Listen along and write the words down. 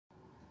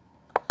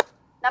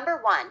Number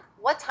 1,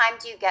 what time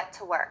do you get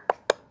to work?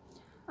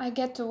 I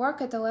get to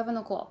work at 11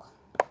 o'clock.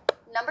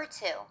 Number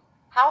 2,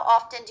 how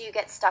often do you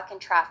get stuck in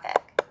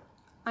traffic?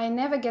 I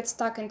never get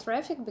stuck in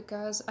traffic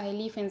because I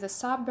live in the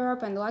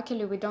suburb and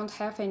luckily we don't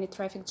have any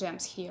traffic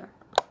jams here.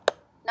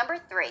 Number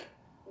 3,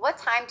 what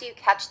time do you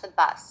catch the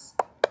bus?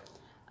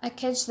 I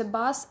catch the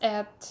bus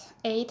at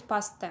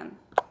 10:08.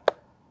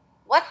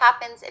 What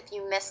happens if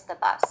you miss the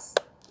bus?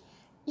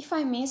 If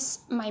I miss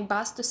my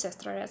bus to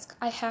Sestroretsk,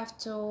 I have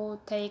to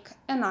take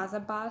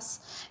another bus,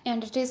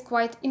 and it is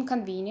quite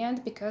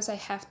inconvenient because I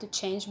have to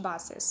change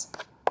buses.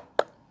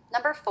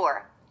 Number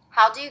 4,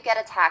 how do you get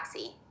a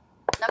taxi?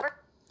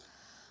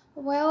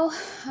 Well,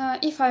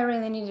 if I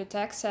really need a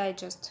taxi, I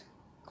just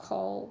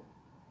call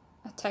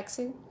a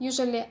taxi.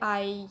 Usually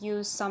I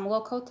use some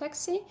local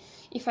taxi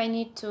if I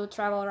need to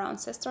travel around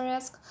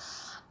Sestroretsk,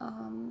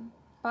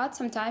 but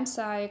sometimes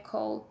I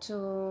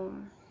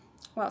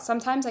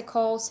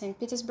call St.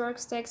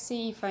 Petersburg's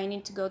taxi if I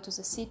need to go to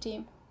the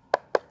city.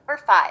 Number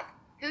 5,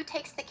 who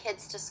takes the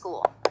kids to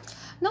school?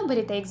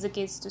 Nobody takes the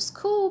kids to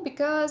school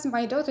because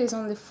my daughter is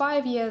only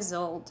 5 years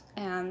old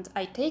and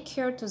I take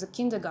her to the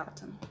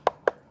kindergarten.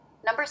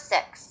 Number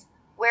 6,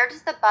 where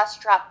does the bus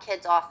drop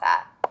kids off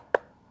at?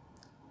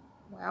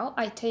 Well,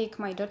 I take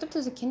my daughter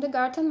to the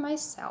kindergarten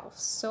myself,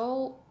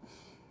 so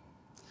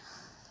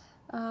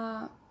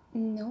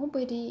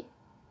nobody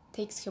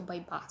takes her by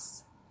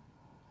bus.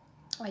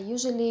 I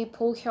usually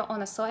pull her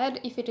on a sled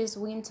if it is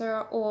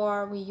winter,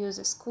 or we use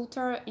a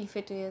scooter if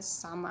it is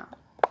summer.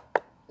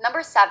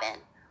 Number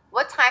 7,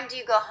 what time do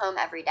you go home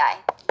every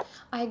day?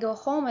 I go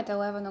home at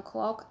 11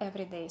 o'clock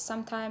every day,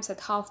 sometimes at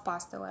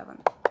 11:30.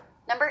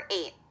 Number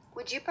 8,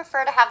 would you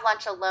prefer to have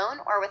lunch alone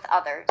or with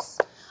others?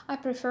 I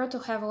prefer to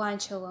have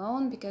lunch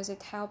alone because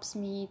it helps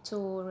me to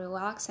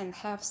relax and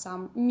have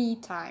some me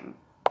time.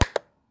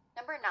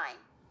 Number 9,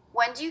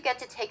 when do you get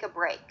to take a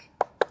break?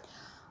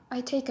 I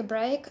take a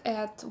break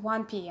at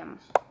 1 p.m.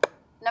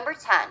 Number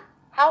 10,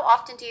 how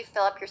often do you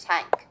fill up your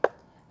tank?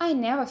 I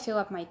never fill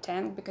up my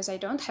tank because I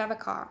don't have a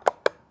car.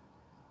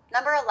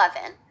 Number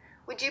 11,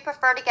 would you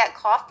prefer to get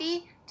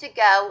coffee to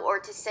go or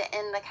to sit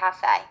in the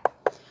cafe?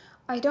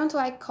 I don't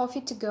like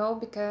coffee to go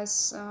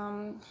because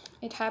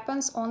it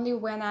happens only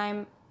when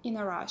I'm in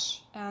a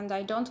rush, and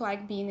I don't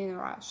like being in a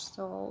rush,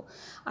 so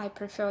I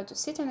prefer to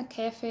sit in a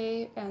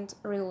cafe and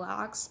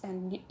relax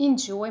and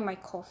enjoy my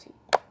coffee.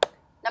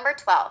 Number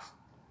 12,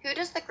 who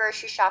does the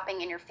grocery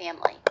shopping in your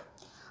family?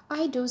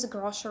 I do the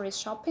grocery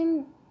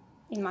shopping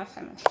in my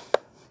family.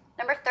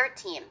 Number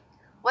 13,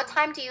 what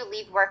time do you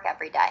leave work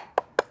every day?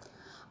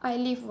 I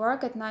leave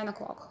work at 9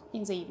 o'clock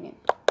in the evening.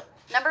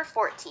 Number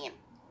 14,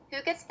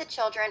 who gets the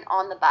children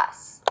on the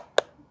bus?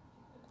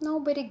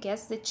 Nobody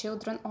gets the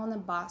children on a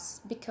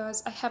bus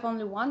because I have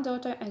only one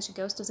daughter and she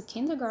goes to the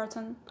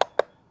kindergarten.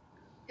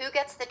 Who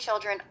gets the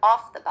children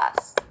off the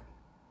bus?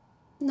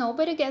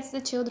 Nobody gets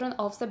the children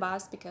off the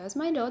bus because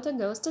my daughter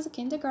goes to the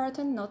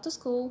kindergarten, not to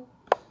school.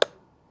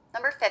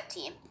 Number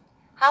 15,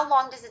 how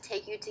long does it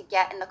take you to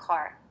get in the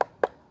car?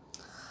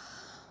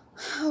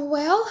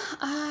 Well,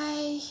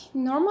 I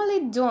normally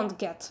don't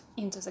get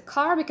into the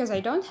car because I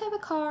don't have a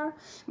car,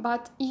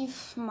 but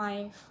if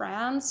my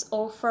friends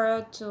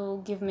offer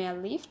to give me a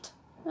lift,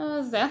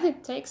 then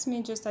it takes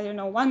me just,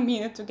 1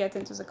 minute to get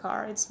into the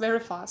car. It's very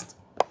fast.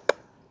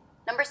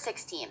 Number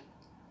 16,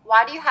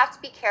 why do you have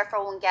to be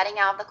careful when getting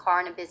out of the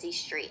car in a busy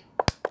street?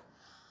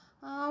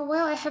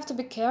 Well, I have to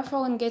be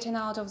careful in getting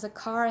out of the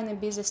car in a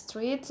busy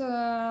street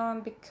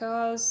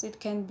because it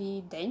can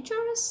be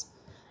dangerous.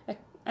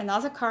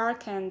 Another car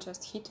can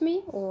just hit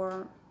me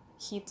or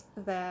hit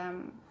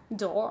the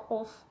door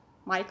of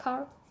my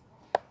car.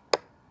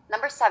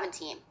 Number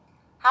 17,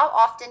 how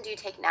often do you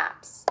take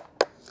naps?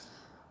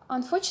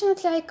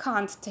 Unfortunately, I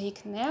can't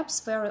take naps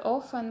very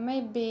often,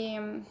 maybe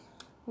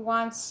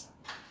once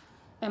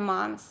a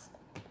month.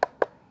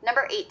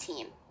 Number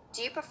 18,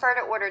 do you prefer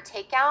to order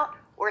takeout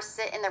or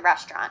sit in the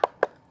restaurant?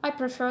 I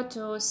prefer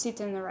to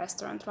sit in a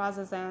restaurant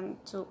rather than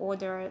to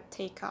order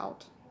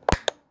takeout.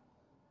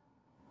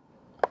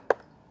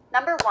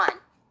 Number 1,